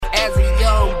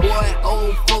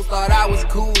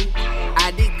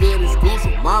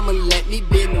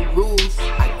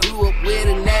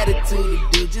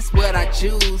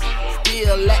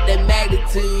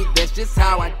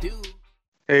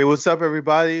Hey, what's up,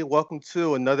 everybody? Welcome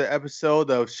to another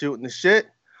episode of Shooting the Shit.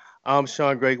 I'm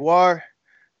Sean Gregoire.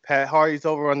 Pat Hardy's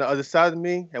over on the other side of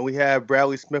me, and we have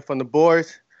Bradley Smith on the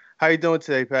boards. How you doing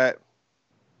today, Pat?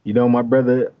 My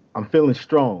brother, I'm feeling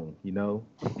strong,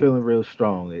 I'm feeling real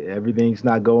strong. Everything's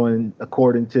not going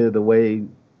according to the way,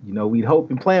 we'd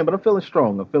hope and plan, but I'm feeling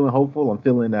strong. I'm feeling hopeful. I'm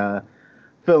feeling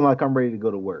like I'm ready to go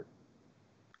to work.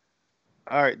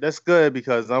 All right, that's good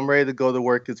because I'm ready to go to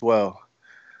work as well.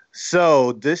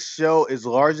 So this show is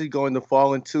largely going to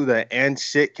fall into the and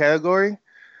shit category.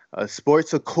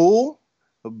 Sports are cool,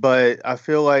 but I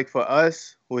feel like for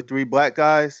us, we're three black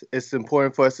guys, it's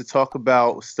important for us to talk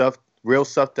about stuff, real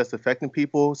stuff that's affecting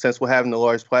people since we're having a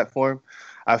large platform.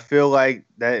 I feel like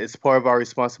that is part of our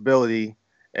responsibility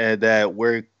and that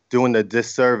we're doing a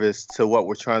disservice to what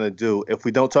we're trying to do if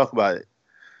we don't talk about it.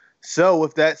 So,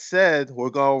 with that said, we're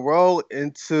going to roll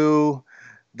into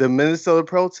the Minnesota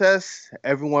protests,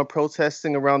 everyone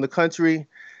protesting around the country,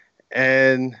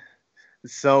 and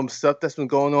some stuff that's been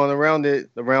going on around it,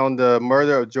 around the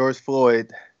murder of George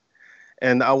Floyd.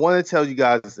 And I want to tell you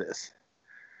guys this.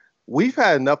 We've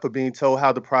had enough of being told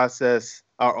how to process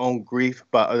our own grief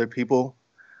by other people.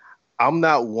 I'm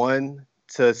not one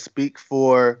to speak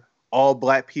for all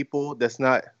black people. That's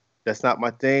not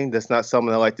my thing. That's not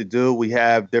something I like to do. We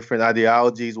have different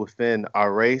ideologies within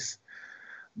our race,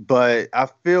 but I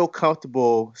feel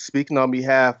comfortable speaking on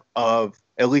behalf of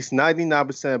at least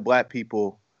 99% of black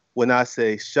people when I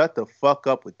say shut the fuck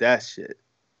up with that shit.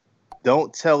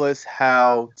 Don't tell us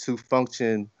how to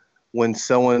function when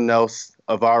someone else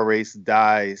of our race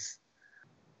dies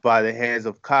by the hands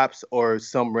of cops or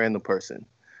some random person.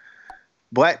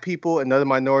 Black people and other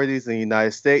minorities in the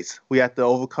United States, we have to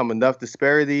overcome enough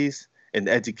disparities in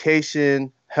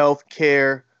education, health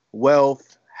care,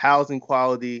 wealth, housing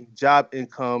quality, job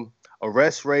income,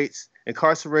 arrest rates,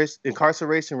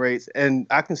 incarceration rates, and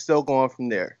I can still go on from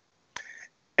there.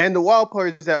 And the wild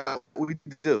part is that we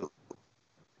do.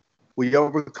 We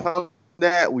overcome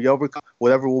that. We overcome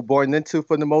whatever we're born into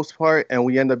for the most part, and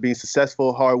we end up being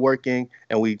successful, hardworking,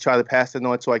 and we try to pass it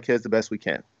on to our kids the best we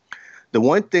can. The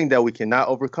one thing that we cannot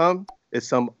overcome is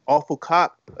some awful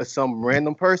cop or some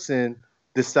random person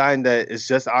deciding that it's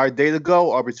just our day to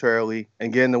go arbitrarily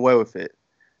and getting away with it.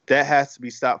 That has to be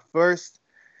stopped first.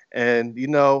 And,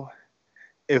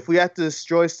 if we have to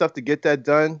destroy stuff to get that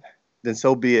done, then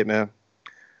so be it, man.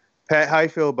 Pat, how you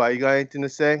feel about it? You got anything to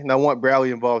say? And I want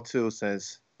Bradley involved too,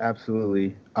 since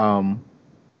Absolutely. 100%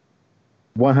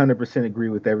 agree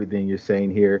with everything you're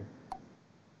saying here.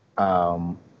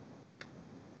 Um,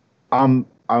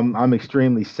 I'm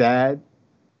extremely sad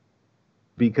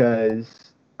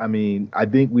because I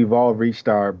think we've all reached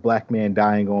our black man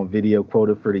dying on video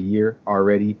quota for the year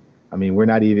already. We're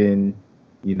not even,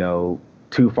 you know,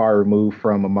 too far removed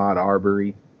from Ahmaud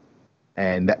Arbery,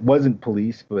 and that wasn't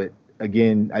police, but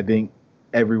again, I think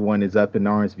everyone is up in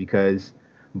arms because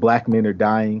black men are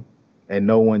dying and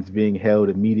no one's being held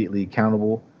immediately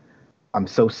accountable. I'm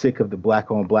so sick of the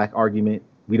black on black argument.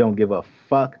 We don't give a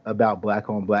fuck about black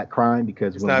on black crime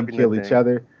because it's when not we been a kill each thing.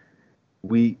 other,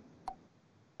 we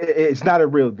it's not a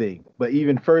real thing. But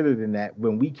even further than that,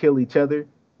 when we kill each other,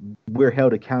 we're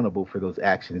held accountable for those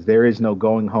actions. There is no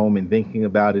going home and thinking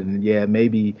about it and yeah,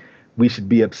 maybe we should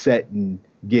be upset and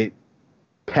get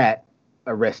Pat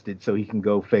arrested so he can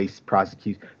go face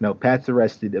prosecution. No, Pat's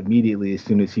arrested immediately as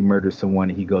soon as he murders someone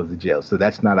and he goes to jail. So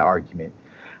that's not an argument.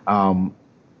 Um,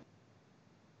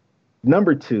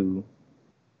 Number two,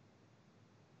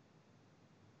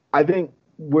 I think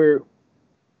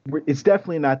it's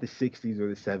definitely not the 60s or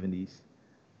the 70s.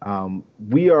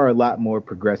 We are a lot more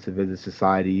progressive as a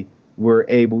society. We're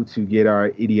able to get our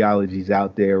ideologies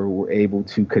out there. We're able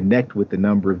to connect with a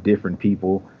number of different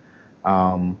people.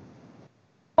 Um,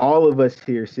 all of us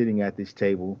here sitting at this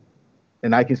table,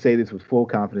 and I can say this with full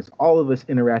confidence, all of us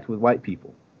interact with white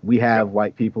people. We Yep. have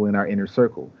white people in our inner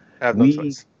circle. I have no We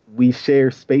choice. we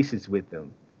share spaces with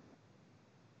them.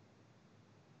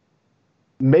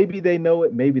 Maybe they know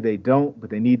it, maybe they don't, but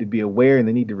they need to be aware and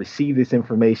they need to receive this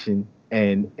information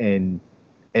and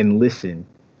listen.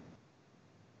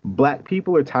 Black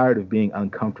people are tired of being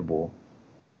uncomfortable,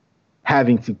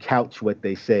 having to couch what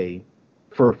they say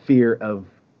for fear of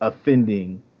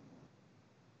offending.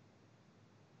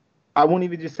 I won't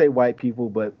even just say white people,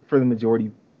 but for the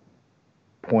majority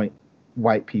point,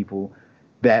 white people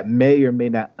that may or may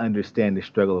not understand the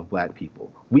struggle of black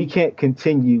people. We can't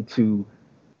continue to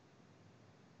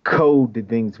code the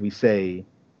things we say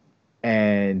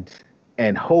and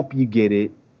hope you get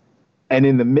it, and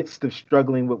in the midst of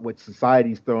struggling with what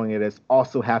society's throwing at us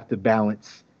also have to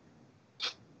balance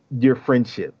your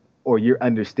friendship or your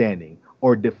understanding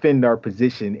or defend our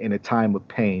position in a time of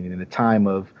pain and in a time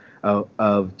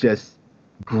of just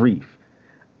grief.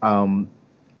 Um,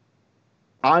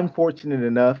 I'm fortunate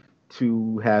enough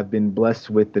to have been blessed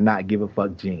with the not give a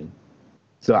fuck gene.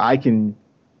 So I can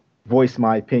voice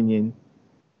my opinion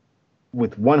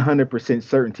with 100%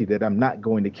 certainty that I'm not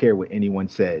going to care what anyone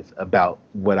says about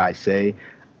what I say.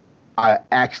 I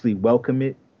actually welcome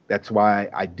it. That's why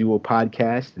I do a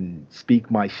podcast and speak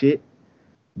my shit,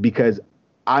 because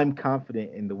I'm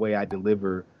confident in the way I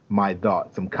deliver my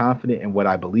thoughts. I'm confident in what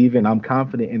I believe in. I'm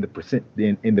confident in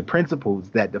the principles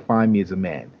that define me as a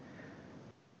man.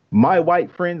 My white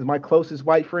friends, my closest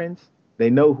white friends, they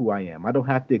know who I am. I don't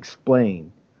have to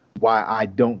explain why I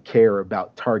don't care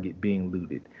about Target being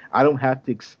looted. I don't have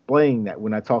to explain that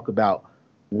when I talk about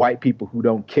white people who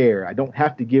don't care. I don't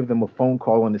have to give them a phone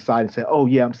call on the side and say, "Oh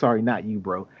yeah, I'm sorry, not you,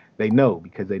 bro." They know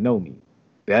because they know me.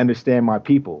 They understand my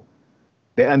people.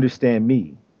 They understand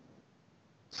me.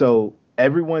 So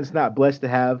everyone's not blessed to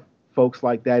have folks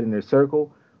like that in their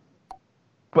circle.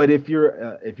 But if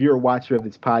you're a watcher of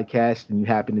this podcast and you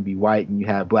happen to be white and you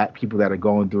have black people that are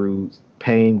going through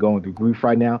pain, going through grief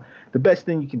right now, the best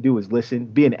thing you can do is listen,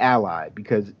 be an ally.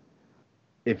 Because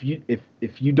if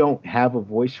you don't have a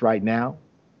voice right now,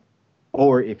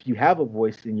 or if you have a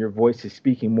voice and your voice is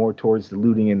speaking more towards the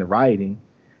looting and the rioting,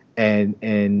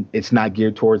 and it's not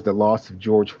geared towards the loss of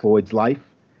George Floyd's life.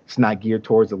 It's not geared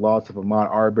towards the loss of Ahmaud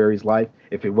Arbery's life.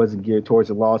 If it wasn't geared towards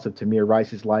the loss of Tamir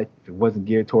Rice's life, if it wasn't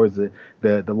geared towards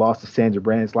the loss of Sandra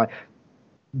Brand's life,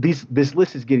 this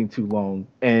list is getting too long,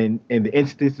 and the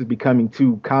instance is becoming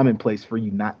too commonplace for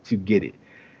you not to get it.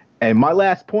 And my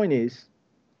last point is,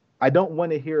 I don't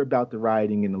want to hear about the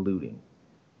rioting and the looting.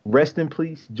 Rest in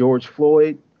peace, George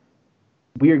Floyd.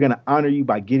 We are going to honor you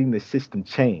by getting the system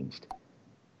changed.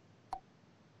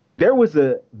 There was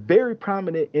a very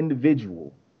prominent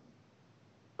individual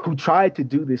who tried to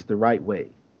do this the right way.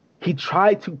 He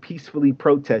tried to peacefully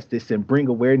protest this and bring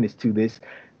awareness to this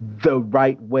the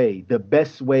right way, the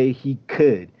best way he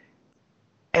could.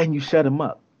 And you shut him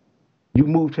up. You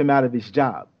moved him out of his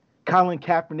job. Colin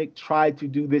Kaepernick tried to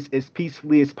do this as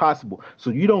peacefully as possible.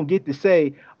 So you don't get to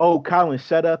say, "Oh, Colin,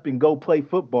 shut up and go play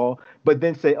football," but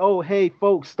then say, "Oh, hey,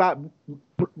 folks, stop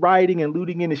rioting and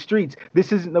looting in the streets.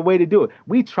 This isn't the way to do it."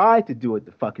 We tried to do it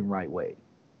the fucking right way.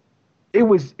 It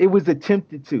was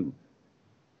attempted to.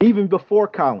 Even before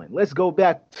Colin, let's go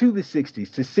back to the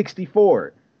 60s, to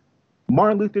 64.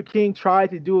 Martin Luther King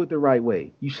tried to do it the right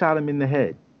way. You shot him in the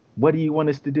head. What do you want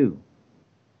us to do?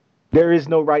 There is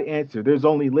no right answer. There's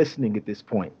only listening at this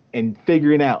point and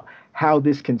figuring out how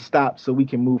this can stop so we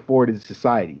can move forward as a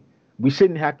society. We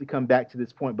shouldn't have to come back to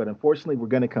this point, but unfortunately, we're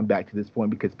going to come back to this point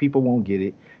because people won't get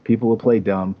it. People will play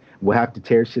dumb. We'll have to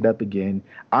tear shit up again.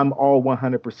 I'm all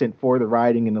 100% for the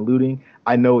rioting and the looting.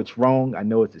 I know it's wrong. I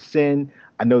know it's a sin.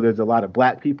 I know there's a lot of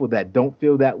black people that don't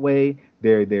feel that way.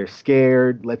 They're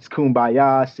scared. Let's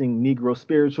kumbaya, sing Negro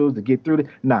spirituals to get through it.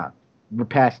 Nah, we're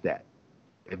past that.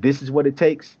 If this is what it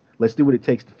takes, let's do what it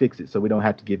takes to fix it so we don't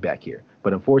have to get back here.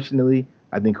 But unfortunately,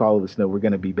 I think all of us know we're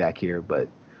going to be back here. But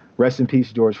rest in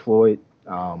peace, George Floyd.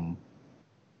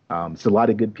 It's a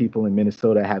lot of good people in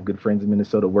Minnesota. I have good friends in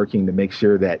Minnesota working to make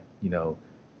sure that,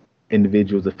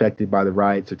 individuals affected by the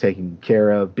riots are taken care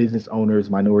of. Business owners,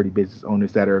 minority business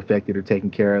owners that are affected are taken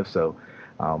care of. So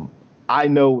I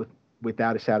know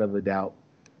without a shadow of a doubt,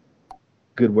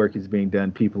 good work is being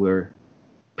done. People are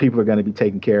going to be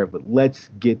taken care of, but let's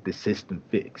get the system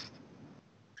fixed.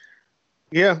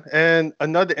 Yeah, and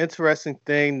another interesting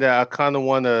thing that I kind of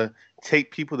want to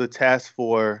take people to task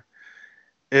for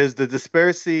is the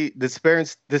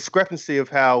discrepancy of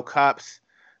how cops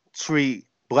treat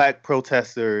black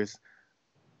protesters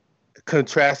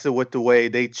contrasted with the way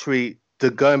they treat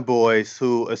the gun boys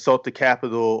who assault the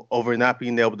Capitol over not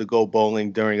being able to go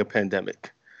bowling during a pandemic.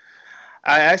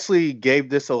 I actually gave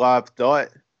this a lot of thought,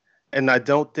 and I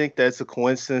don't think that it's a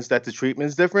coincidence that the treatment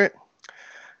is different.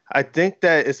 I think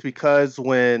that it's because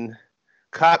when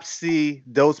cops see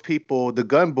those people, the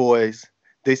gun boys,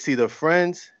 they see their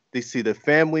friends, they see their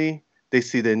family, they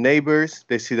see their neighbors,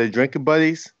 they see their drinking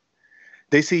buddies.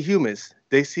 They see humans.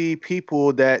 They see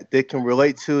people that they can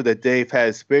relate to, that they've had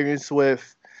experience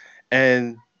with,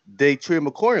 and they treat them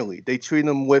accordingly. They treat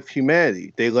them with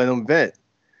humanity. They let them vent.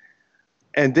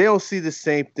 And they don't see the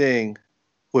same thing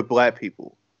with black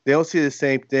people. They don't see the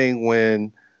same thing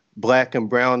when black and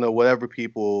brown or whatever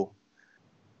people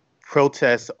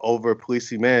protest over police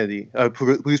brutality.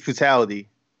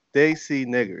 They see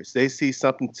niggers. They see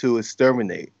something to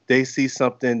exterminate. They see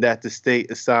something that the state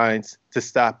assigns to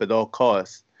stop at all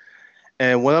costs.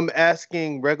 And when I'm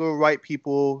asking regular white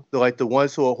people, like the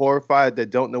ones who are horrified that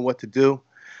don't know what to do,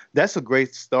 That's a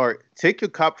great start. Take your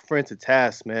cop friend to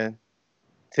task, man.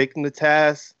 Take them to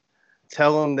task.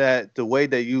 Tell them that the way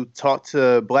that you talk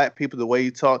to black people, the way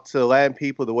you talk to Latin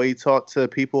people, the way you talk to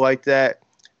people like that,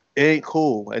 it ain't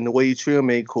cool. And the way you treat them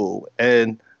ain't cool.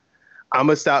 And I'm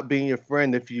going to stop being your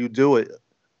friend if you do it.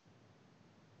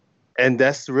 And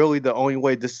that's really the only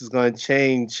way this is going to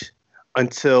change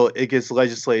until it gets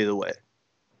legislated away.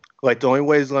 Like, the only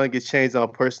way it's going to get changed on a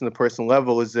person-to-person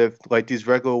level is if, like, these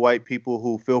regular white people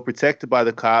who feel protected by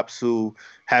the cops, who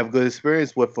have good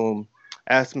experience with them,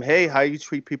 ask them, hey, how you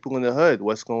treat people in the hood?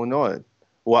 What's going on?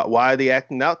 Why are they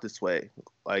acting out this way?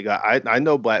 Like, I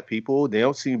know black people. They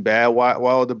don't seem bad. Why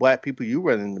are the black people you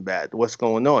run into bad? What's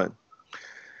going on?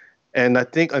 And I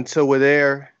think until we're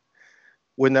there,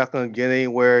 we're not going to get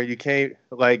anywhere. You can't,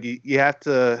 like, you have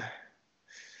to,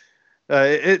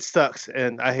 it sucks,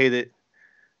 and I hate it.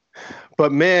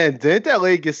 But, man, didn't that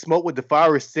lady get smoked with the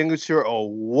fire extinguisher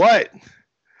or what?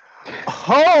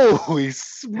 Holy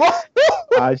smoke!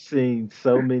 I've seen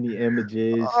so many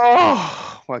images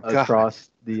oh, my God. across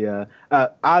the,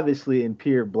 obviously in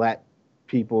pure black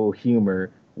people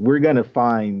humor, we're going to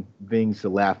find things to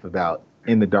laugh about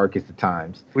in the darkest of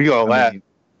times. We gonna laugh.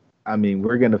 I mean,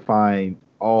 we're going to find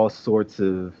all sorts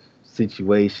of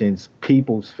situations,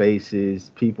 people's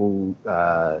faces, people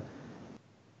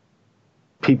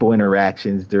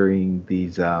interactions during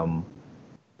these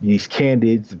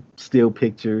candid still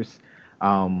pictures.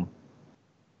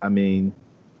 I mean,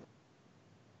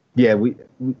 yeah,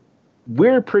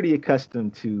 we're pretty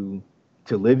accustomed to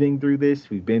living through this.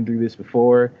 We've been through this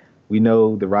before. We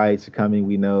know the riots are coming.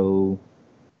 We know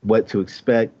what to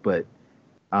expect. But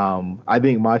I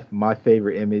think my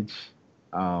favorite image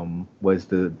was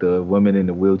the woman in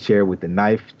the wheelchair with the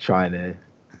knife trying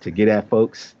to get at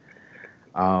folks.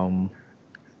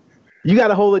 You got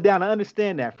to hold it down. I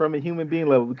understand that from a human being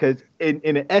level, because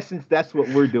in essence, that's what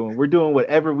we're doing. We're doing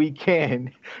whatever we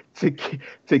can to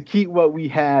keep what we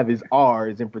have as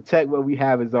ours and protect what we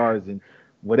have as ours. And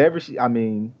whatever I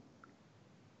mean,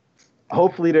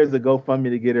 hopefully there's a GoFundMe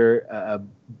to get her a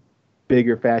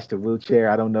bigger, faster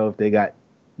wheelchair. I don't know if they got,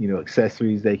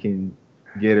 accessories they can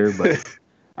get her, but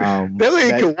Billy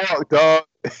can walk, dog.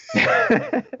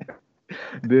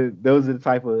 Those are the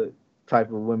type of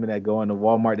women that go into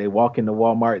Walmart. They walk into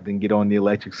Walmart, then get on the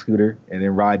electric scooter, and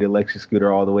then ride the electric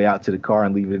scooter all the way out to the car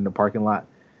and leave it in the parking lot.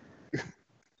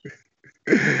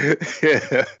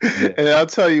 Yeah. And I'll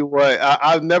tell you what,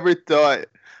 I've never thought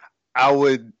I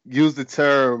would use the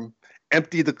term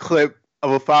empty the clip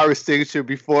of a fire extinguisher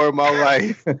before in my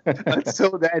life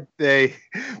until that day,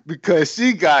 because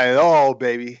she got it all,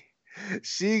 baby.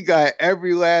 She got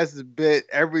every last bit,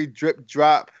 every drip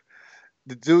drop.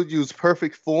 The dude used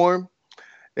perfect form.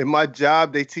 In my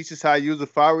job, they teach us how to use a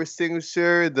fire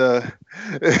extinguisher. The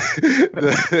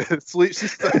sweep,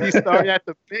 he started at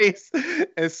the base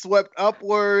and swept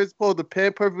upwards, pulled the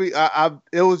pin perfectly.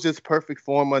 It was just perfect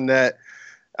form on that.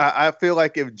 I feel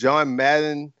like if John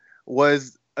Madden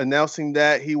was announcing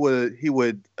that, he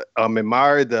would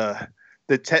admire the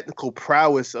technical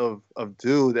prowess of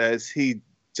dude as he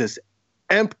just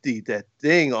emptied that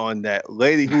thing on that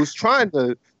lady who was trying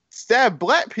to stab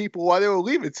black people while they were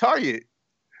leaving Target.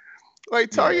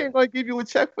 Like, Target ain't gonna give you a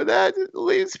check for that. Just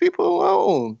leave these people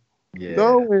alone. Yeah.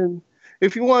 Go and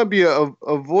if you want to be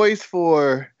a voice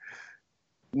for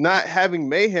not having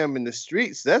mayhem in the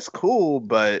streets, that's cool.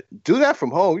 But do that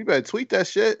from home. You better tweet that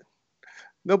shit.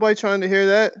 Nobody trying to hear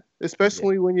that,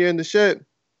 especially when you're in the shit.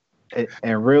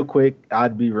 And real quick,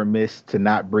 I'd be remiss to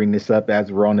not bring this up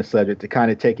as we're on the subject, to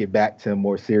kind of take it back to a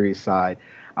more serious side.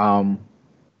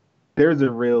 There's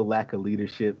a real lack of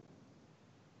leadership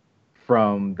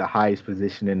from the highest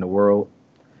position in the world.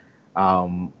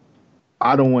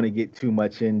 I don't want to get too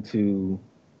much into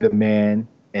the man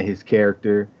and his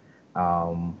character.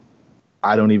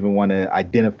 I don't even want to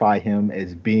identify him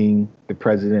as being the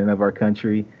president of our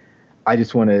country. I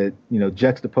just want to,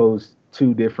 juxtapose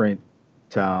two different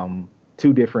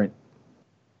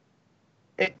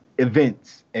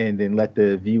events, and then let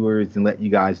the viewers and let you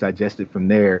guys digest it from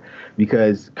there.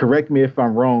 Because, correct me if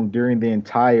I'm wrong, during the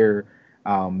entire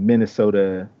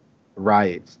Minnesota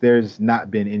riots, there's not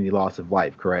been any loss of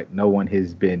life, correct? No one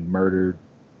has been murdered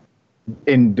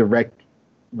in direct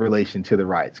relation to the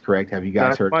riots, correct? Have you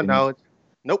guys heard? Not to my knowledge.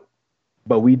 Nope.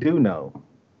 But we do know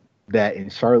that in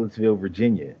Charlottesville,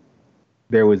 Virginia,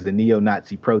 there was a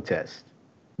neo-Nazi protest.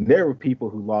 There were people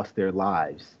who lost their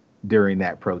lives during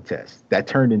that protest that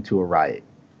turned into a riot.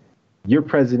 Your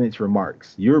president's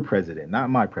remarks, your president, not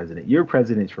my president, your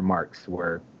president's remarks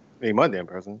were... Ain't my damn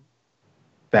president.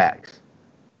 Facts.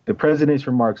 The president's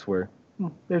remarks were,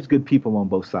 there's good people on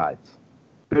both sides.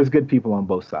 There's good people on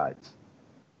both sides.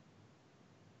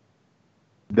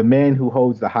 the man who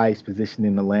holds the highest position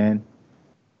in the land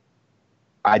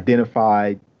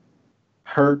identified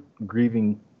hurt,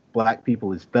 grieving black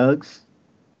people as thugs.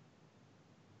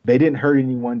 They didn't hurt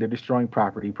anyone. They're destroying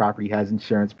property. Property has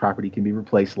insurance. Property can be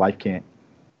replaced. Life can't.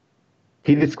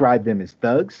 He described them as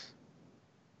thugs.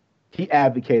 He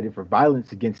advocated for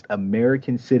violence against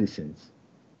American citizens.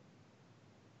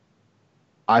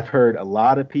 I've heard a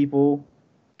lot of people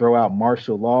throw out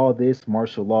martial law this,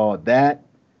 martial law that.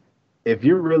 If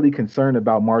you're really concerned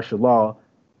about martial law,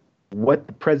 what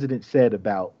the president said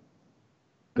about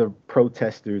the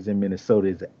protesters in Minnesota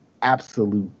is an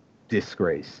absolute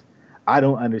disgrace. I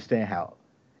don't understand how.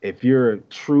 If you're a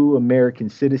true American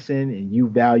citizen and you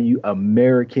value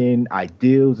American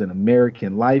ideals and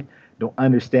American life, don't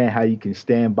understand how you can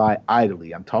stand by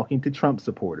idly. I'm talking to Trump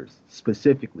supporters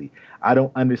specifically. I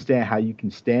don't understand how you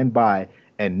can stand by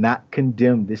and not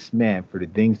condemn this man for the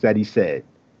things that he said.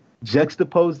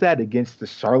 Juxtapose that against the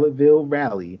Charlottesville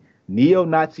rally,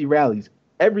 neo-Nazi rallies.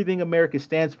 Everything America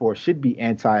stands for should be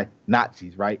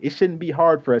anti-Nazis, right? It shouldn't be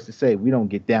hard for us to say we don't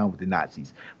get down with the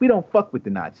Nazis. We don't fuck with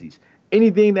the Nazis.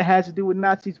 Anything that has to do with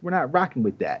Nazis, we're not rocking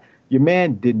with that. Your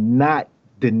man did not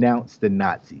denounce the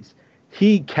Nazis.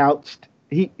 He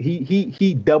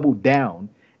doubled down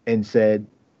and said,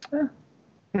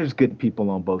 there's good people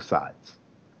on both sides.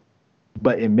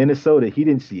 But in Minnesota, he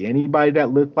didn't see anybody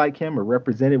that looked like him or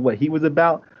represented what he was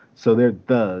about. So they're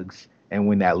thugs. And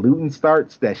when that looting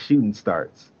starts, that shooting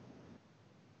starts.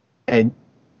 And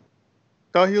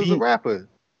thought he was a rapper.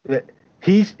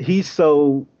 He's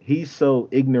so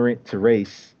ignorant to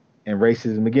race and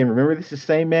racism. Again, remember, this is the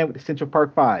same man with the Central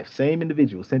Park Five, same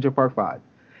individual, Central Park Five.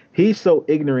 He's so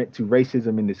ignorant to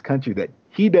racism in this country that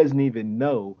he doesn't even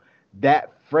know that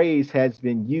phrase has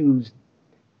been used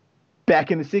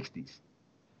back in the 60s,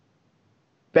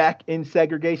 back in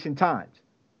segregation times,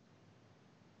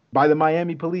 by the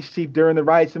Miami police chief during the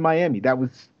riots in Miami. That was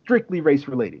strictly race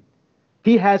related.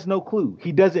 He has no clue.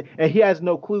 He doesn't, and he has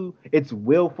no clue. It's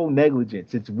willful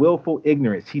negligence. It's willful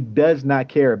ignorance. He does not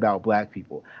care about black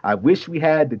people. I wish we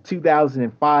had the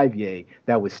 2005 Ye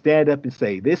that would stand up and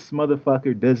say, this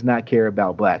motherfucker does not care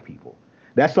about black people.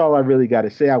 That's all I really got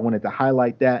to say. I wanted to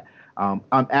highlight that. I'm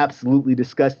absolutely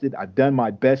disgusted. I've done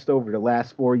my best over the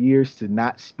last 4 years to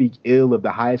not speak ill of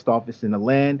the highest office in the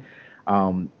land,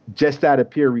 just out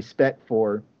of pure respect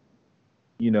for,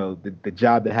 the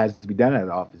job that has to be done at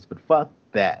the office. But fuck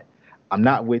that. I'm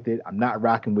not with it. I'm not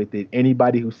rocking with it.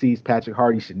 Anybody who sees Patrick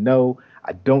Hardy should know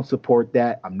I don't support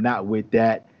that. I'm not with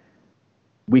that.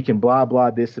 We can blah,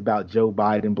 blah this about Joe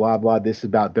Biden, blah, blah this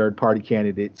about third-party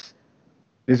candidates.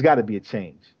 There's got to be a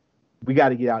change. We got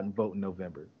to get out and vote in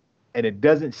November. And it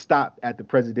doesn't stop at the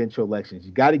presidential elections.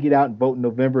 You got to get out and vote in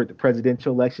November at the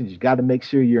presidential elections. You got to make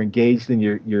sure you're engaged in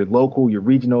your local, your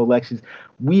regional elections.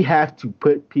 We have to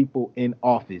put people in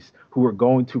office who are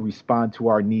going to respond to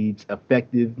our needs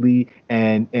effectively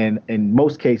and in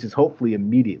most cases, hopefully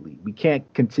immediately. We can't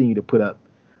continue to put up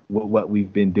what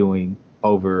we've been doing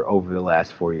over the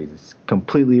last 4 years. It's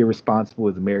completely irresponsible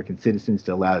as American citizens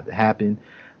to allow it to happen.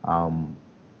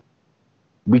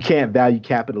 We can't value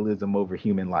capitalism over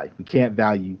human life. We can't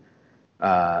value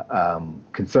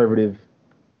conservative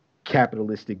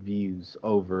capitalistic views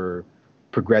over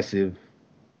progressive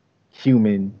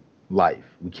human life.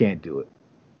 We can't do it.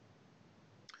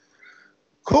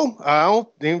 Cool. I don't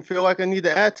even feel like I need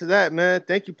to add to that, man.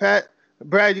 Thank you, Pat.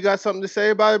 Brad, you got something to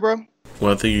say about it, bro?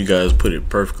 Well, I think you guys put it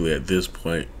perfectly at this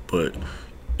point, but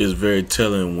it's very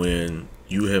telling when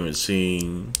you haven't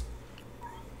seen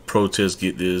protests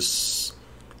get this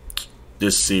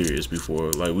serious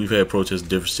before. Like, we've had protests in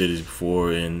different cities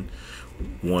before, and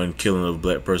one killing of a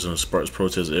black person sparks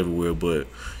protests everywhere, but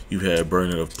you've had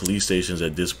burning of police stations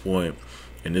at this point,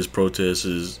 and this protest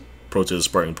is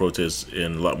sparking protests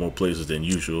in a lot more places than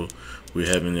usual. We're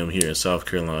having them here in South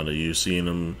Carolina. You're seeing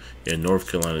them in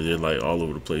North Carolina. They're like all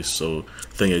over the place. So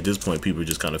I think at this point, people are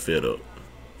just kind of fed up.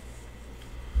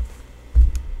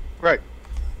 Right.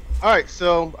 All right.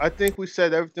 So I think we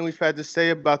said everything we've had to say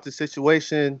about the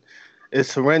situation.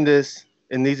 It's horrendous.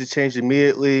 It needs to change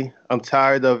immediately. I'm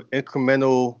tired of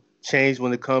incremental change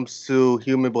when it comes to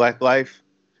human black life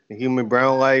and human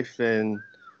brown life and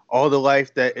all the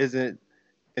life that isn't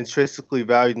intrinsically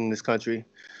valued in this country.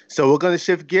 So we're going to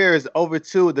shift gears over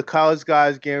to the college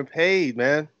guys getting paid,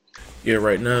 man. Yeah,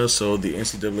 right now, so the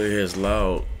NCAA has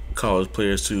allowed college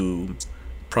players to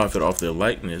profit off their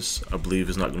likeness. I believe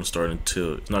it's not going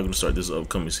to start this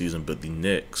upcoming season, but the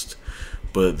next.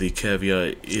 But the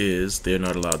caveat is they're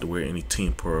not allowed to wear any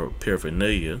team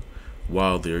paraphernalia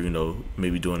while they're,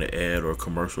 maybe doing an ad or a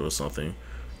commercial or something.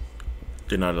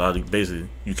 They're not allowed to, basically,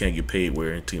 you can't get paid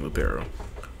wearing team apparel.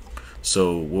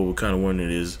 So what we're kind of wondering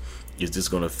is this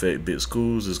going to affect big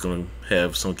schools? Is going to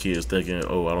have some kids thinking,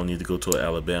 oh, I don't need to go to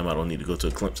Alabama, I don't need to go to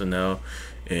Clemson now,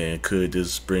 and could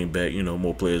this bring back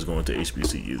more players going to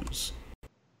HBCUs?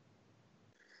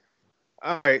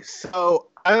 All right, so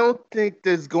I don't think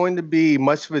there's going to be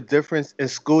much of a difference in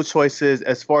school choices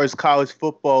as far as college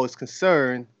football is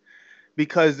concerned,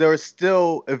 because there are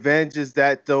still advantages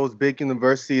that those big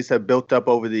universities have built up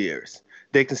over the years.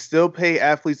 They can still pay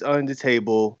athletes under the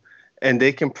table, and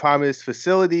they can promise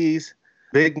facilities,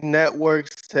 big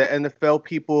networks to NFL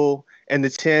people, and the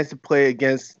chance to play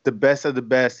against the best of the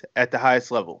best at the highest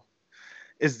level.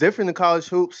 It's different in college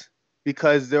hoops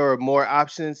because there are more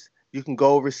options. You can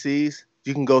go overseas.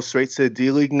 You can go straight to the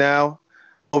D League now.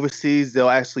 Overseas, they'll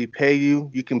actually pay you.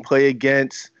 You can play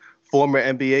against former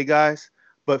NBA guys.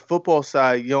 But football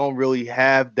side, you don't really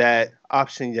have that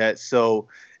option yet. So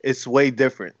it's way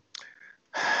different.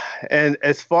 And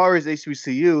as far as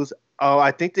HBCUs,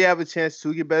 I think they have a chance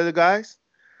to get better guys,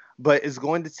 but it's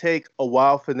going to take a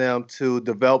while for them to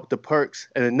develop the perks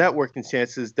and the networking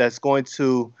chances that's going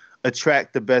to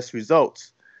attract the best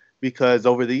results. Because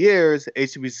over the years,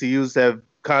 HBCUs have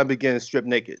kind of began to strip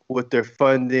naked with their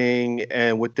funding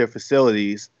and with their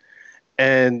facilities.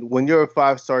 And when you're a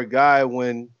five-star guy,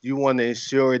 when you want to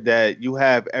ensure that you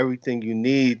have everything you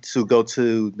need to go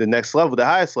to the next level, the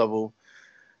highest level,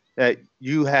 that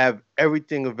you have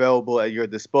everything available at your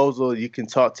disposal, you can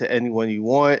talk to anyone you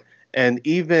want. And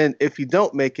even if you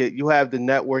don't make it, you have the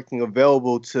networking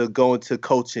available to go into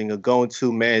coaching or go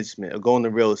into management or go into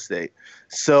real estate.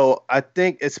 So I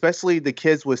think especially the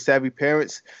kids with savvy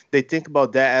parents, they think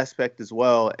about that aspect as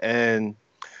well. And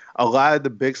a lot of the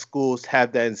big schools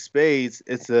have that in spades.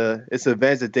 It's an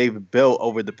advantage that they've built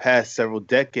over the past several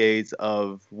decades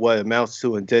of what amounts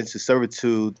to indentured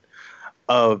servitude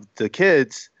of the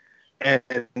kids. And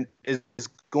it's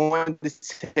going to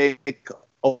take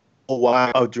a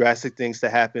while of drastic things to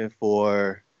happen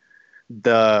for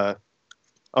the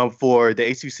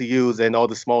HBCUs and all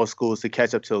the smaller schools to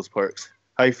catch up to those perks.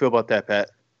 How you feel about that, Pat?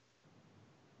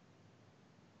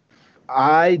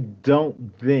 I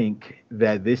don't think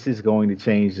that this is going to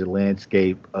change the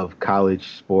landscape of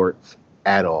college sports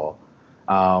at all.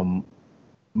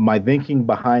 My thinking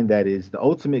behind that is the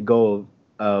ultimate goal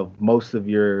of most of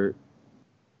the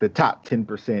top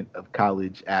 10% of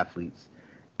college athletes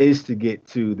is to get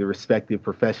to the respective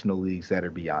professional leagues that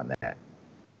are beyond that.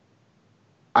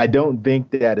 I don't think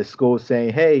that a school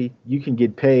saying, hey, you can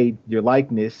get paid your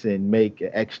likeness and make an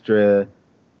extra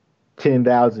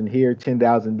 10,000 here,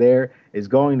 10,000 there is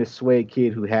going to sway a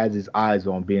kid who has his eyes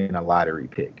on being a lottery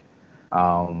pick.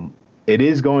 It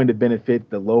is going to benefit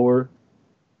the lower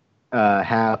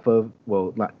half of,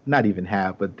 well, not even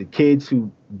half, but the kids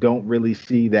who don't really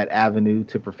see that avenue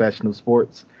to professional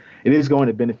sports. It is going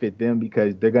to benefit them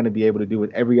because they're going to be able to do what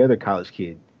every other college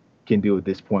kid can do at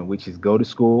this point, which is go to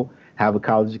school, have a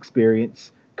college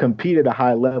experience, compete at a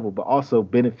high level, but also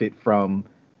benefit from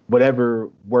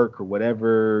whatever work or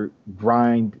whatever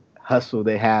grind hustle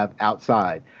they have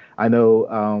outside. I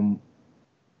know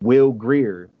Will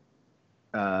Greer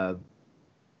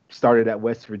started at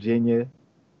West Virginia,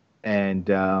 and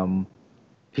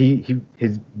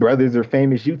his brothers are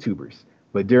famous YouTubers.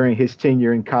 But during his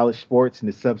tenure in college sports and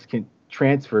the subsequent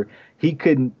transfer, he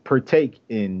couldn't partake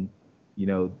in, the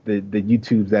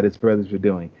YouTubes that his brothers were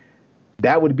doing.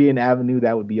 That would be an avenue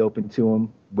that would be open to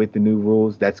him with the new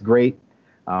rules. That's great.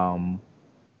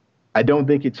 I don't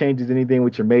think it changes anything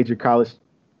with your major college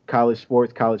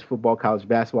sports, college football, college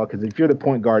basketball, because if you're the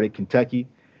point guard at Kentucky,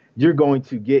 you're going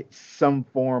to get some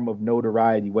form of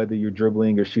notoriety, whether you're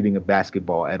dribbling or shooting a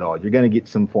basketball at all. You're going to get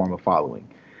some form of following.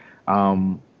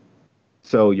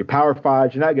 So your Power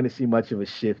Fives, you're not going to see much of a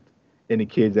shift in the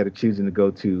kids that are choosing to go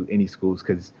to any schools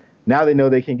because now they know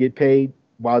they can get paid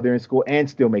while they're in school and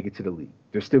still make it to the league.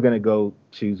 They're still going to go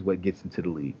choose what gets into the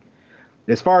league.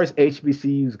 As far as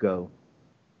HBCUs go,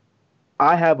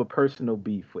 I have a personal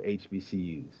beef with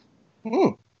HBCUs.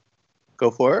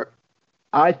 Go for it.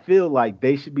 I feel like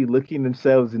they should be looking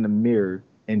themselves in the mirror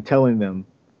and telling them,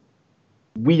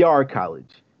 we are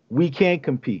college. We can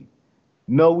compete.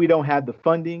 No, we don't have the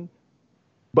funding,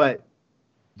 but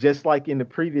just like in the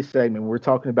previous segment, we're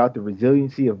talking about the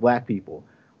resiliency of Black people.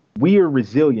 We are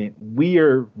resilient. We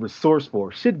are resourceful,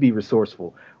 should be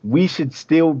resourceful. We should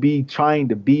still be trying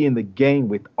to be in the game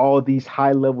with all these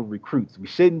high-level recruits. We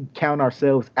shouldn't count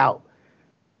ourselves out.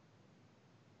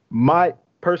 My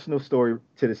personal story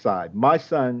to the side. My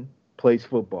son plays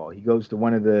football. He goes to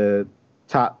one of the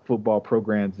top football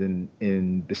programs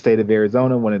in the state of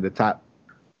Arizona, one of the top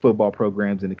football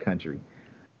programs in the country.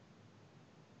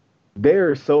 There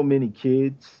are so many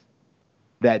kids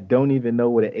that don't even know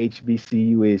what an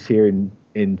HBCU is here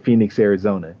in Phoenix,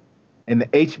 Arizona. And the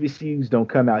HBCUs don't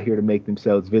come out here to make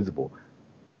themselves visible.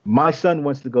 My son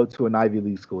wants to go to an Ivy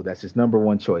League school. That's his number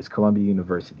one choice, Columbia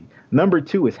University. Number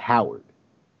two is Howard.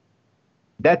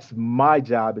 That's my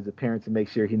job as a parent to make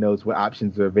sure he knows what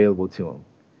options are available to him.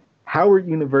 Howard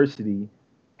University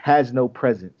has no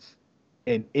presence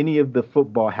in any of the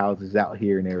football houses out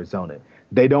here in Arizona.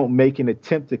 They don't make an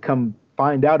attempt to come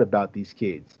find out about these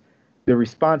kids. The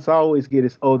response I always get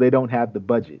is, oh, they don't have the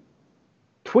budget.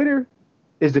 Twitter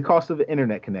is the cost of an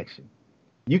internet connection.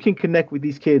 You can connect with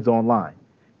these kids online.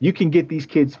 You can get these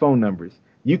kids' phone numbers.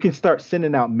 You can start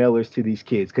sending out mailers to these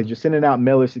kids because you're sending out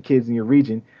mailers to kids in your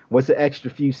region. What's the extra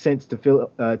few cents to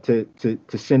fill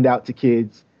to send out to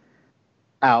kids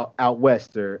out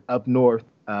west or up north,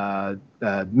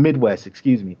 Midwest,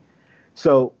 excuse me.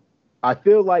 So I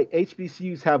feel like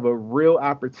HBCUs have a real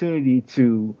opportunity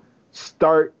to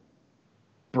start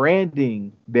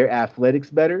branding their athletics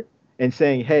better and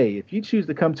saying, hey, if you choose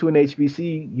to come to an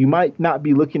HBCU, you might not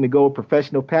be looking to go a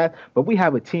professional path, but we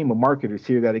have a team of marketers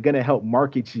here that are going to help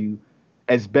market you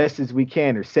as best as we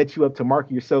can or set you up to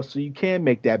market yourself so you can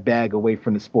make that bag away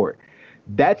from the sport.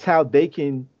 That's how they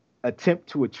can attempt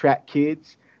to attract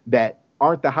kids that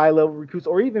aren't the high-level recruits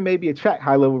or even maybe attract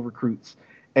high-level recruits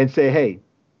and say, hey,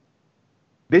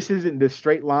 this isn't the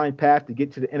straight line path to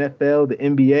get to the NFL, the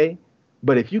NBA,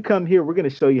 but if you come here, we're going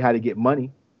to show you how to get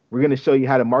money. We're going to show you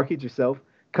how to market yourself.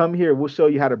 Come here, we'll show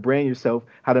you how to brand yourself,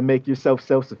 how to make yourself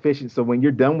self-sufficient. So when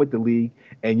you're done with the league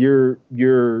and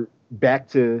you're back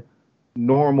to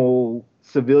normal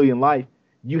civilian life,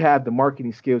 you have the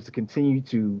marketing skills to continue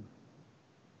to,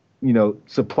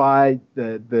 supply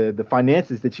the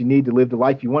finances that you need to live the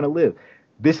life you want to live.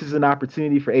 This is an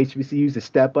opportunity for HBCUs to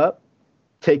step up,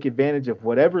 take advantage of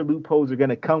whatever loopholes are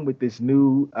going to come with this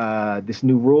new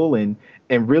rule and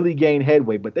really gain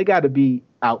headway. But they got to be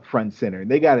out front center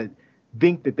and they got to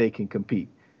think that they can compete.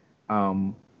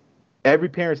 Every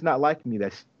parent's not like me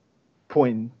that's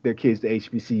pointing their kids to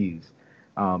HBCUs.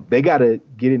 They got to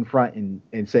get in front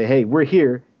and say, hey, we're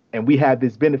here and we have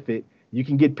this benefit. You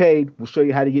can get paid. We'll show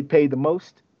you how to get paid the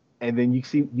most. And then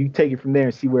you take it from there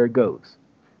and see where it goes.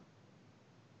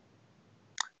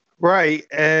 Right.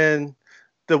 And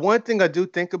the one thing I do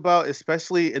think about,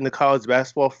 especially in the college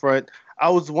basketball front, I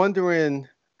was wondering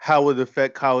how it would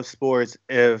affect college sports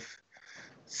if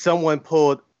someone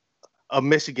pulled a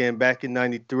Michigan back in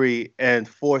 '93 and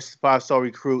forced five-star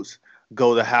recruits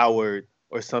go to Howard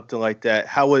or something like that.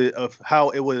 How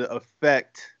it would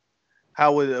affect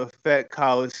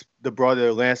college, the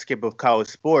broader landscape of college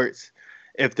sports,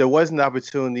 if there was an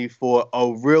opportunity for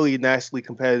a really nationally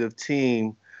competitive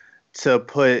team to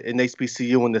put an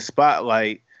HBCU in the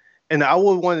spotlight. And I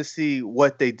would want to see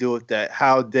what they do with that,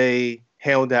 how they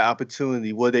handle that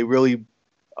opportunity. Will they really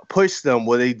push them?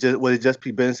 Would it just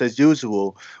be business as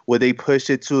usual? Would they push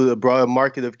it to the broader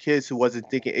market of kids who wasn't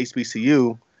thinking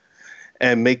HBCU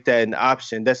and make that an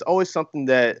option? That's always something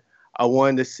that I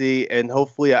wanted to see, and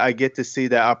hopefully I get to see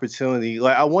that opportunity.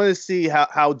 Like, I want to see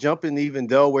how jumping even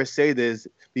Delaware State is,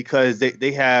 because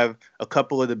they have a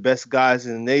couple of the best guys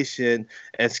in the nation,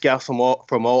 and scouts from all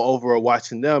over are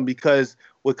watching them. Because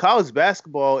with college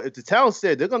basketball, if the talent's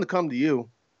there, they're going to come to you.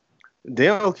 They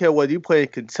don't care whether you play in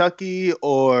Kentucky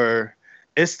or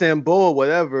Istanbul or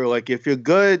whatever. Like, if you're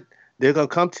good, they're going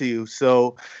to come to you.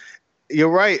 So you're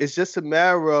right. It's just a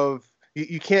matter of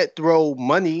you can't throw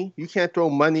money. You can't throw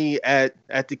money at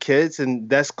the kids, and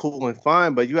that's cool and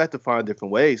fine, but you have to find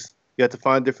different ways. You have to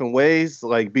find different ways,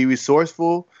 like be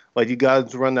resourceful. Like, you got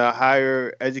to run a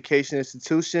higher education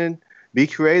institution. Be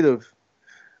creative.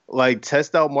 Like,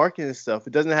 test out marketing and stuff.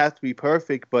 It doesn't have to be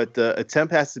perfect, but the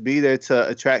attempt has to be there to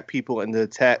attract people and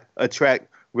to attract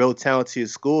real talent to your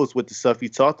schools with the stuff you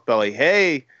talked about. Like,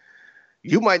 hey,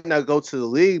 you might not go to the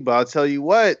league, but I'll tell you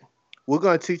what, we're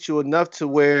going to teach you enough to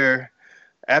where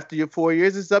after your 4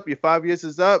 years is up, your 5 years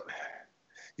is up,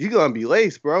 you're going to be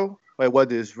laced, bro. Like,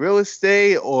 whether it's real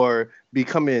estate or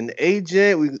becoming an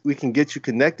agent, we can get you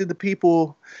connected to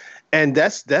people. And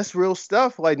that's real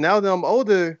stuff. Like, now that I'm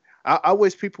older, I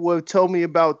wish people would have told me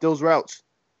about those routes.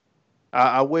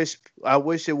 I wish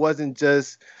it wasn't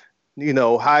just,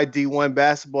 high D1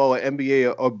 basketball or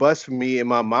NBA or bust for me in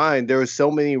my mind. There are so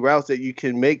many routes that you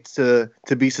can make to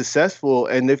be successful.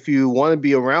 And if you want to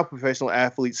be around professional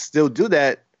athletes, still do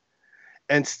that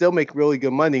and still make really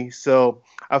good money. So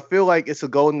I feel like it's a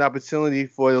golden opportunity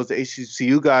for those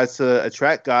HBCU guys to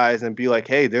attract guys and be like,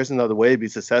 hey, there's another way to be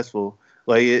successful.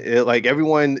 Like, like,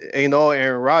 everyone ain't all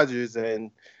Aaron Rodgers,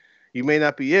 and you may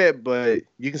not be it, but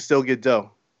you can still get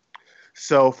dough.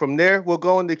 So from there, we'll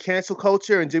go into cancel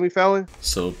culture and Jimmy Fallon.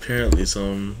 So apparently,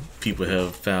 some people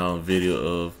have found video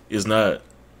of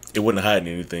it wasn't hiding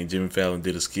anything. Jimmy Fallon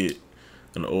did a skit,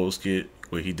 an old skit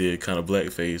where he did kind of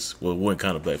blackface. Well, it wasn't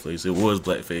kind of blackface. It was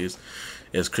blackface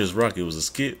as Chris Rock. It was a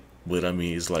skit, but I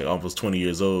mean, it's like almost 20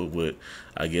 years old. But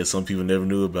I guess some people never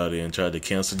knew about it and tried to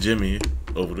cancel Jimmy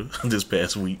over this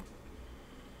past week.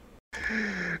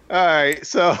 All right,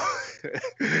 so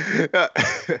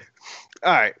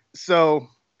all right, so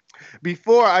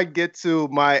before I get to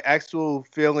my actual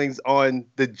feelings on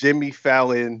the Jimmy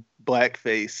Fallon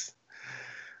blackface,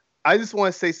 I just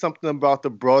want to say something about the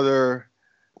broader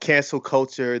cancel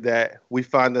culture that we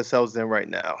find ourselves in right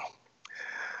now.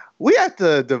 We have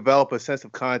to develop a sense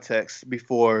of context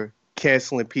before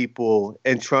canceling people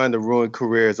and trying to ruin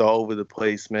careers all over the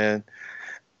place, man.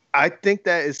 I think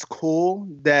that it's cool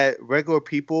that regular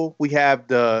people, we have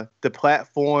the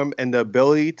platform and the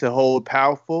ability to hold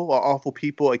powerful or awful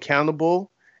people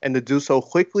accountable and to do so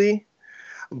quickly.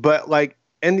 But like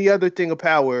any other thing of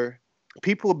power,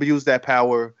 people abuse that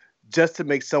power just to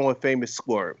make someone famous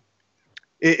squirm.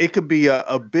 It could be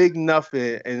a big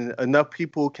nothing and enough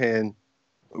people can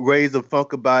raise a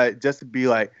funk about it just to be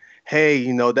like, hey,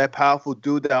 you know, that powerful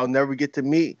dude that I'll never get to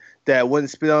meet that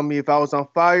wouldn't spit on me if I was on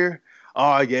fire.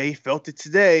 Oh, yeah, he felt it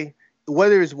today,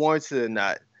 whether it's warranted or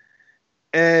not.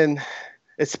 And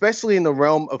especially in the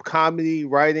realm of comedy,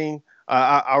 writing,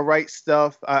 I write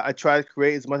stuff. I try to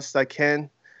create as much as I can.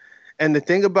 And the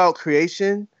thing about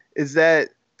creation is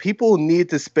that people need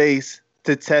the space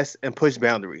to test and push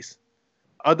boundaries.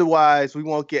 Otherwise, we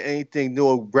won't get anything new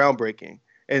or groundbreaking.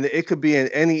 And it could be in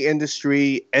any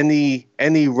industry, any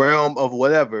realm of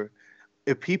whatever.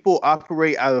 If people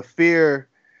operate out of fear,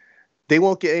 they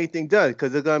won't get anything done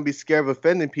because they're going to be scared of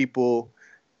offending people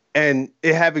and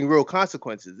it having real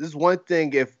consequences. This is one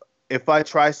thing if I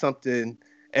try something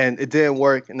and it didn't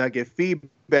work and I get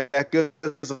feedback,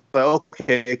 it's like,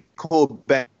 okay, cool,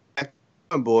 back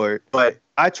on board. But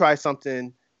I try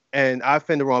something and I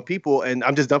offend the wrong people and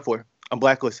I'm just done for. I'm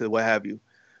blacklisted, what have you.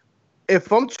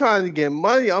 If I'm trying to get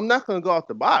money, I'm not going to go out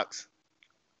the box.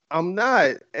 I'm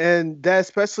not. And that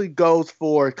especially goes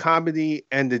for comedy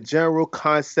and the general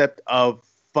concept of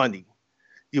funny.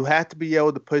 You have to be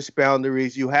able to push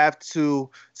boundaries. You have to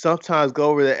sometimes go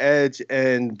over the edge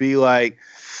and be like,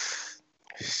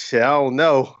 shit, I don't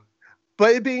know.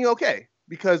 But it being okay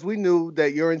because we knew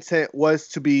that your intent was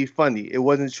to be funny. It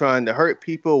wasn't trying to hurt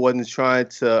people. It wasn't trying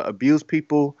to abuse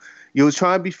people. You were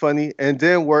trying to be funny and it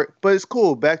didn't work. But it's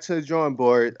cool. Back to the drawing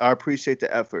board. I appreciate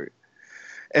the effort.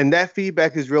 And that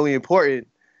feedback is really important.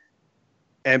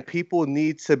 And people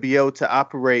need to be able to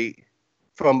operate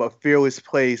from a fearless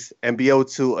place and be able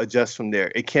to adjust from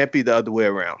there. It can't be the other way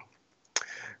around.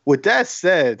 With that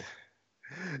said,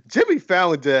 Jimmy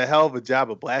Fallon did a hell of a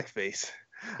job of blackface.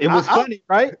 It was funny,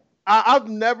 right? I've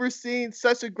never seen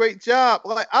such a great job.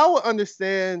 Like, I would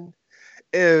understand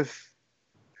if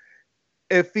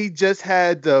he just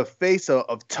had the face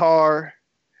of tar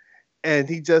and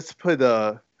he just put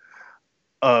a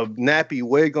nappy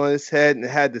wig on his head and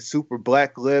had the super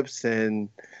black lips and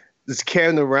just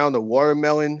carrying around a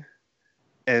watermelon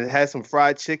and had some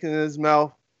fried chicken in his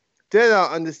mouth, then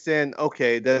I'll understand,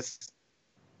 okay,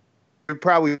 you're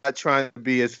probably not trying to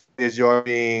be as you're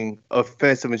being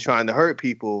offensive and trying to hurt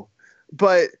people.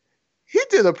 But he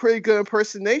did a pretty good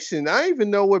impersonation. I didn't even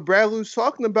know what Bradley was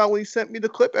talking about when he sent me the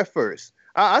clip at first.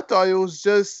 I thought it was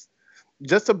just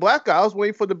a black guy. I was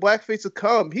waiting for the blackface to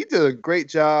come. He did a great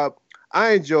job.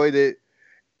 I enjoyed it.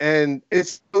 And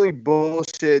it's really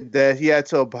bullshit that he had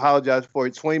to apologize for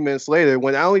it 20 minutes later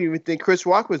when I don't even think Chris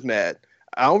Rock was mad.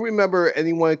 I don't remember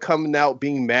anyone coming out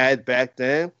being mad back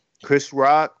then. Chris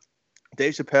Rock,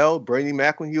 Dave Chappelle, Bernie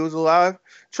Mac when he was alive.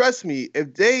 Trust me,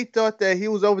 if they thought that he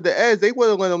was over the edge, they would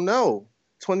have let him know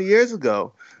 20 years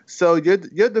ago. So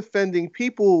you're defending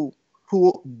people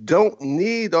who don't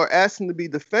need or ask them to be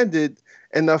defended.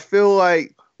 And I feel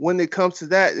like when it comes to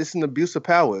that, it's an abuse of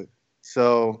power.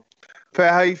 So,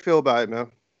 Pat, how you feel about it,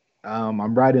 man?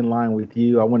 I'm right in line with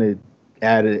you. I want to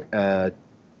add an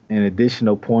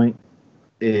additional point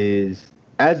is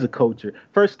as a culture.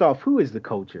 First off, who is the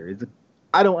culture?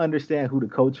 I don't understand who the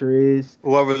culture is.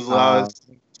 Whoever's allowed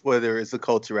Twitter is the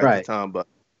culture at the time. But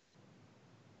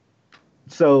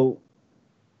so,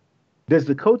 does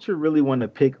the culture really want to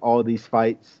pick all these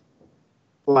fights?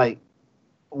 Like,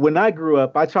 when I grew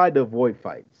up, I tried to avoid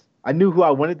fights. I knew who I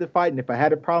wanted to fight, and if I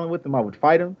had a problem with them, I would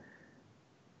fight them.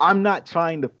 I'm not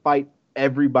trying to fight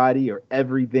everybody or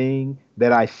everything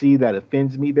that I see that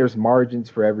offends me. There's margins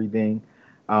for everything.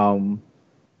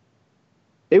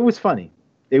 It was funny.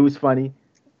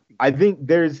 I think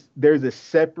there's a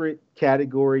separate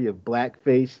category of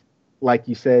blackface, like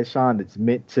you said, Sean, that's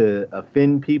meant to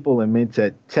offend people and meant to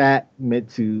attack, meant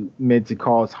to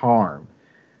cause harm.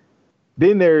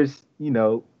 Then there's,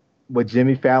 what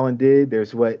Jimmy Fallon did.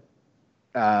 There's what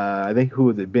I think, who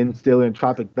was it? Ben Stiller in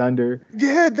Tropic Thunder.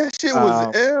 Yeah, that shit was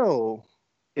Um, ill.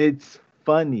 it's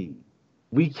funny.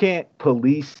 We can't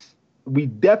police. We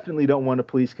definitely don't want to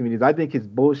police communities. I think it's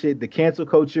bullshit. The cancel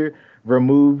culture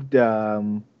removed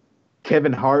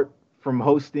Kevin Hart from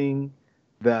hosting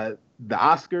the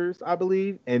Oscars, I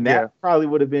believe, and Yeah. that probably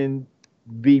would have been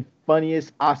the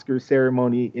funniest Oscar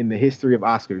ceremony in the history of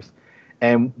Oscars.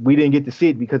 And we didn't get to see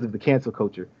it because of the cancel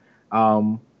culture.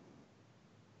 Um,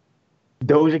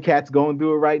 Doja Cat's going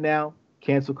through it right now.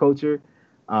 Cancel culture.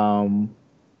 Um,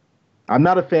 I'm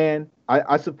not a fan.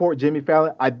 I support Jimmy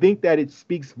Fallon. I think that it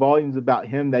speaks volumes about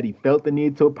him that he felt the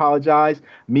need to apologize.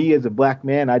 Me as a black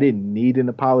man, I didn't need an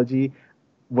apology.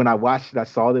 When I watched it, I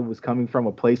saw that it was coming from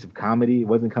a place of comedy. It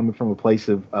wasn't coming from a place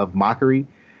of mockery.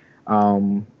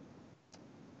 Um,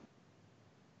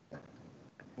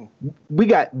 we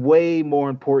got way more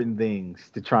important things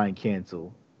to try and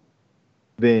cancel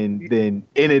than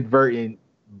inadvertent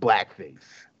blackface.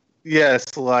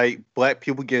 Yes, like black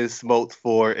people getting smoked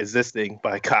for existing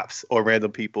by cops or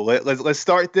random people. Let's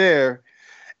start there,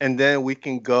 and then we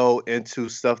can go into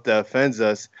stuff that offends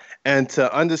us. And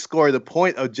to underscore the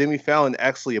point of Jimmy Fallon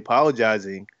actually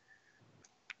apologizing,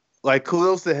 like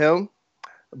kudos to him,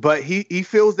 but he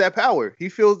feels that power. He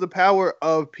feels the power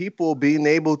of people being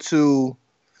able to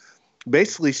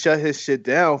basically shut his shit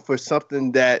down for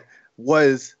something that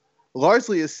was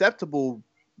largely acceptable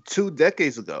 2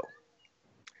 decades ago.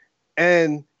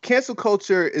 And cancel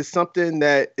culture is something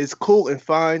that is cool and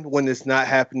fine when it's not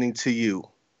happening to you.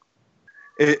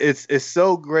 It's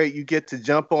so great. You get to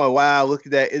jump on, wow, look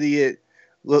at that idiot.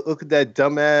 Look at that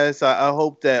dumbass. I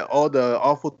hope that all the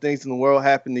awful things in the world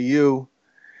happen to you.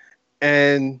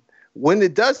 And when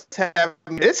it does happen,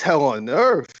 it's hell on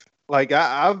earth. Like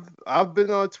I've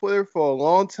been on Twitter for a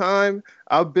long time.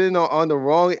 I've been on the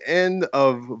wrong end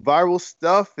of viral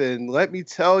stuff, and let me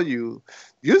tell you,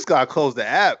 you just gotta close the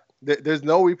app. There's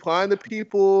no replying to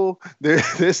people.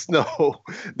 There's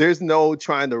no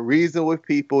trying to reason with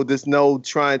people. There's no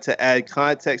trying to add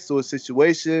context to a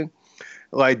situation.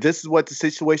 Like, this is what the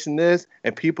situation is,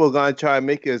 and people are gonna try to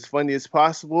make it as funny as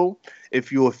possible.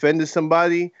 If you offended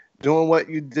somebody doing what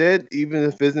you did, even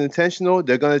if it's intentional,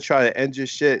 they're gonna try to end your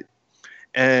shit.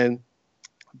 And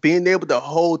being able to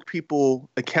hold people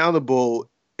accountable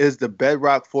is the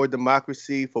bedrock for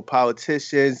democracy, for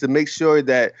politicians, to make sure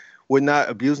that we're not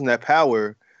abusing that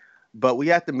power. But we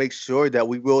have to make sure that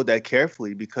we wield that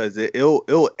carefully, because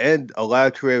it'll end a lot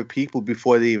of creative people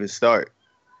before they even start.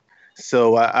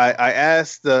 So I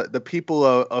asked the people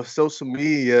of social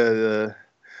media,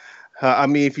 I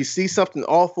mean, if you see something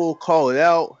awful, call it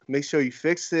out, make sure you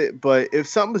fix it. But if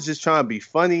something's just trying to be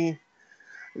funny,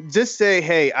 just say,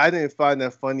 hey, I didn't find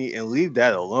that funny, and leave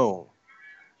that alone.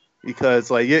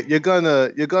 Because like you're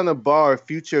gonna bar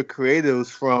future creatives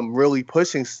from really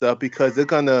pushing stuff, because they're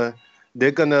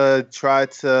gonna try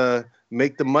to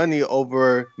make the money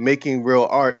over making real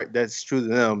art that's true to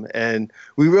them. And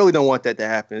we really don't want that to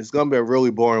happen. It's gonna be a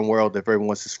really boring world if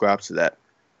everyone subscribes to that.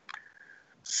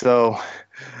 So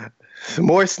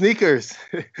more sneakers.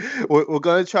 We're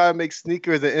going to try to make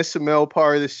sneakers an instrumental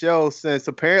part of the show, since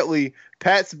apparently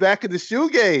Pat's back in the shoe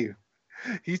game.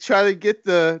 He tried to get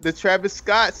the Travis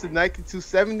Scotts, the Nike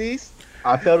 270s.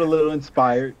 I felt a little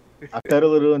inspired.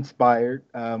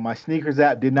 My sneakers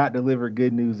app did not deliver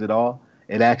good news at all.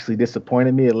 It actually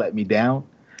disappointed me. It let me down.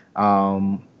 I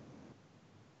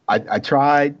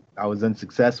tried. I was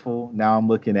unsuccessful. Now I'm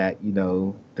looking at,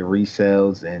 the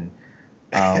resales, and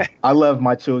I love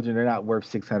my children. They're not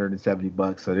worth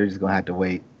 $670, so they're just gonna have to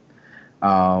wait.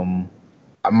 I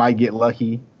might get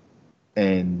lucky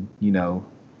and,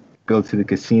 go to the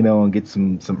casino and get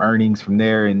some earnings from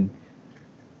there and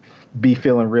be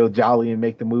feeling real jolly and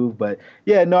make the move. But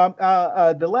yeah, no,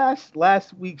 the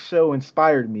last week's show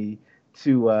inspired me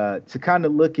to kind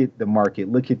of look at the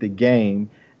market, look at the game,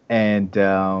 and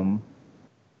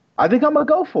I think I'm gonna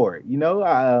go for it.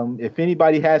 If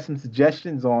anybody has some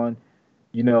suggestions on,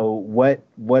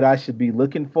 what I should be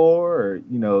looking for, or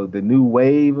the new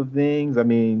wave of things. I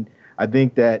mean, I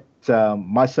think that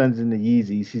my son's in the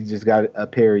Yeezys. He just got a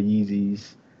pair of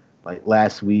Yeezys like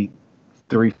last week,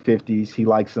 350s. He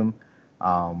likes them.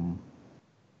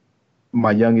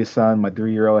 My youngest son, my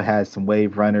 3-year-old, has some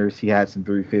Wave Runners. He has some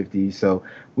 350s. So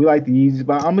we like the Yeezys,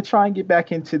 but I'm gonna try and get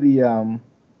back into the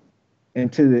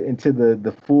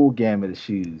the full gamut of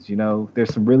shoes.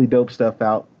 There's some really dope stuff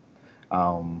out.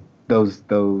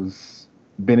 Those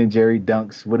Ben and Jerry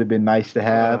dunks would have been nice to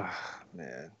have.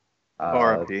 Man, Uh,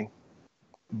 R.I.P.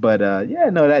 but yeah,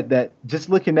 no, that just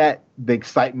looking at the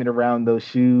excitement around those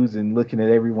shoes and looking at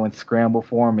everyone scramble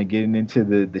for them and getting into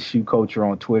the shoe culture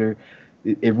on Twitter,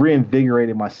 it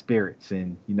reinvigorated my spirits.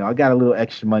 And I got a little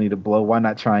extra money to blow. Why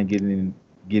not try and get in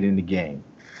the game?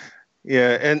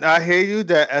 Yeah, and I hear you.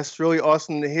 That's really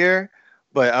awesome to hear.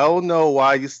 But I don't know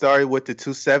why you started with the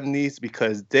 270s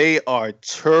because they are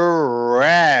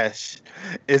trash.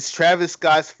 It's Travis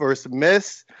Scott's first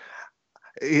miss.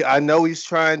 I know he's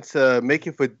trying to make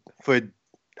it for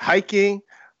hiking,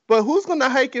 but who's gonna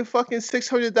hike in fucking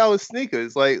 $600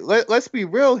 sneakers? Like, let's be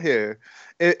real here.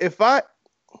 If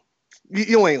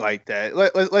you ain't like that.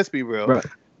 Let's be real. Bro,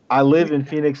 I live in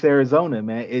Phoenix, Arizona,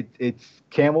 man. It's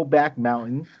Camelback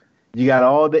Mountain. You got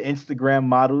all the Instagram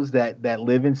models that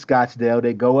live in Scottsdale.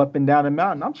 They go up and down the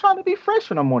mountain. I'm trying to be fresh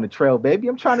when I'm on the trail, baby.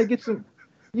 I'm trying to get some,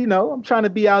 I'm trying to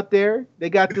be out there. They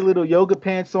got the little yoga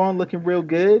pants on, looking real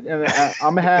good. And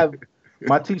I'm gonna have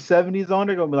my 270s on.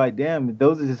 They're gonna be like, damn,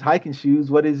 those are his hiking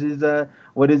shoes. What is his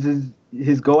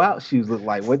go out shoes look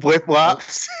like? Flip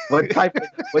flops. What type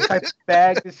of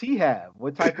bag does he have?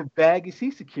 What type of bag is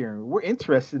he securing? We're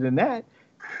interested in that.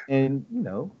 And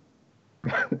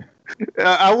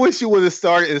I wish you would have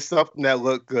started in something that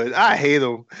looked good. I hate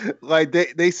them. Like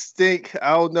they stink.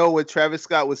 I don't know what Travis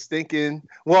Scott was thinking.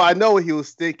 Well, I know what he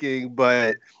was thinking,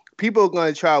 but people are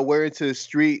gonna try to wear it to the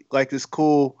street like it's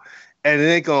cool, and it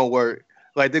ain't gonna work.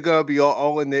 Like they're gonna be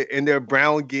all in their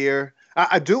brown gear.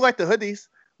 I do like the hoodies.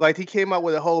 Like he came out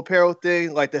with a whole apparel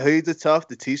thing. Like the hoodies are tough,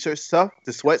 the t-shirts tough,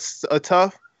 the sweats are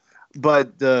tough,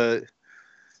 but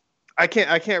I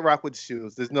can't rock with the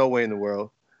shoes. There's no way in the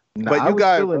world. Nah, But I was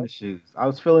feeling the shoes. I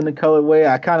was feeling the colorway.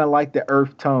 I kind of like the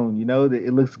earth tone.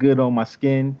 It looks good on my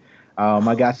skin.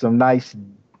 I got some nice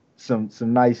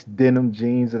denim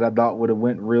jeans that I thought would have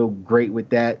went real great with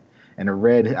that, and a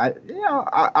red.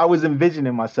 I was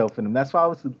envisioning myself in them. That's why I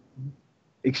was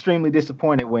extremely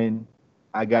disappointed when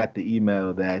I got the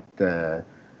email that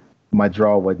my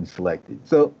draw wasn't selected.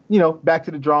 So, back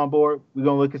to the drawing board. We're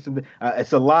going to look at some.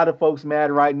 It's a lot of folks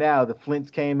mad right now. The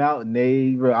Flints came out and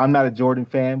I'm not a Jordan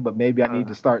fan, but maybe I need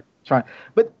to start trying.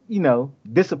 But,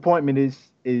 disappointment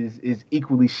is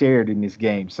equally shared in this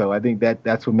game. So I think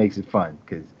that's what makes it fun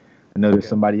because I know there's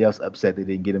somebody else upset that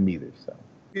didn't get them either. So.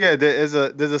 Yeah, there's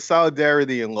a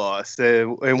solidarity in loss.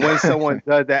 And when someone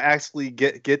does that actually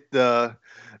get the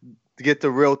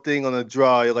real thing on the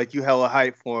draw, like you hella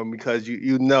hype for him because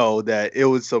you know that it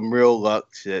was some real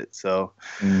luck shit. So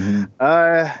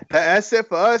that's it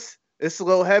for us. It's a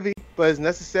little heavy, but it's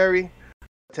necessary.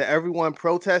 To everyone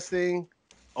protesting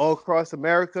all across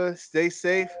America, stay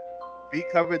safe, be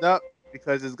covered up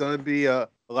because there's gonna be a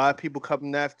lot of people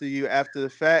coming after you after the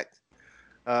fact.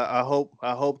 I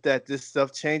hope that this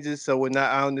stuff changes so we're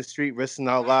not out on the street risking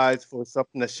our lives for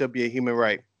something that should be a human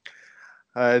right.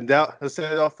 That's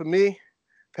it all for me.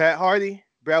 Pat Hardy,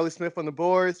 Bradley Smith on the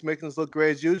boards, making us look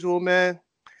great as usual, man.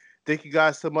 Thank you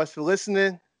guys so much for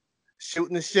listening.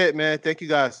 Shooting the shit, man. Thank you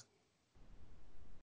guys.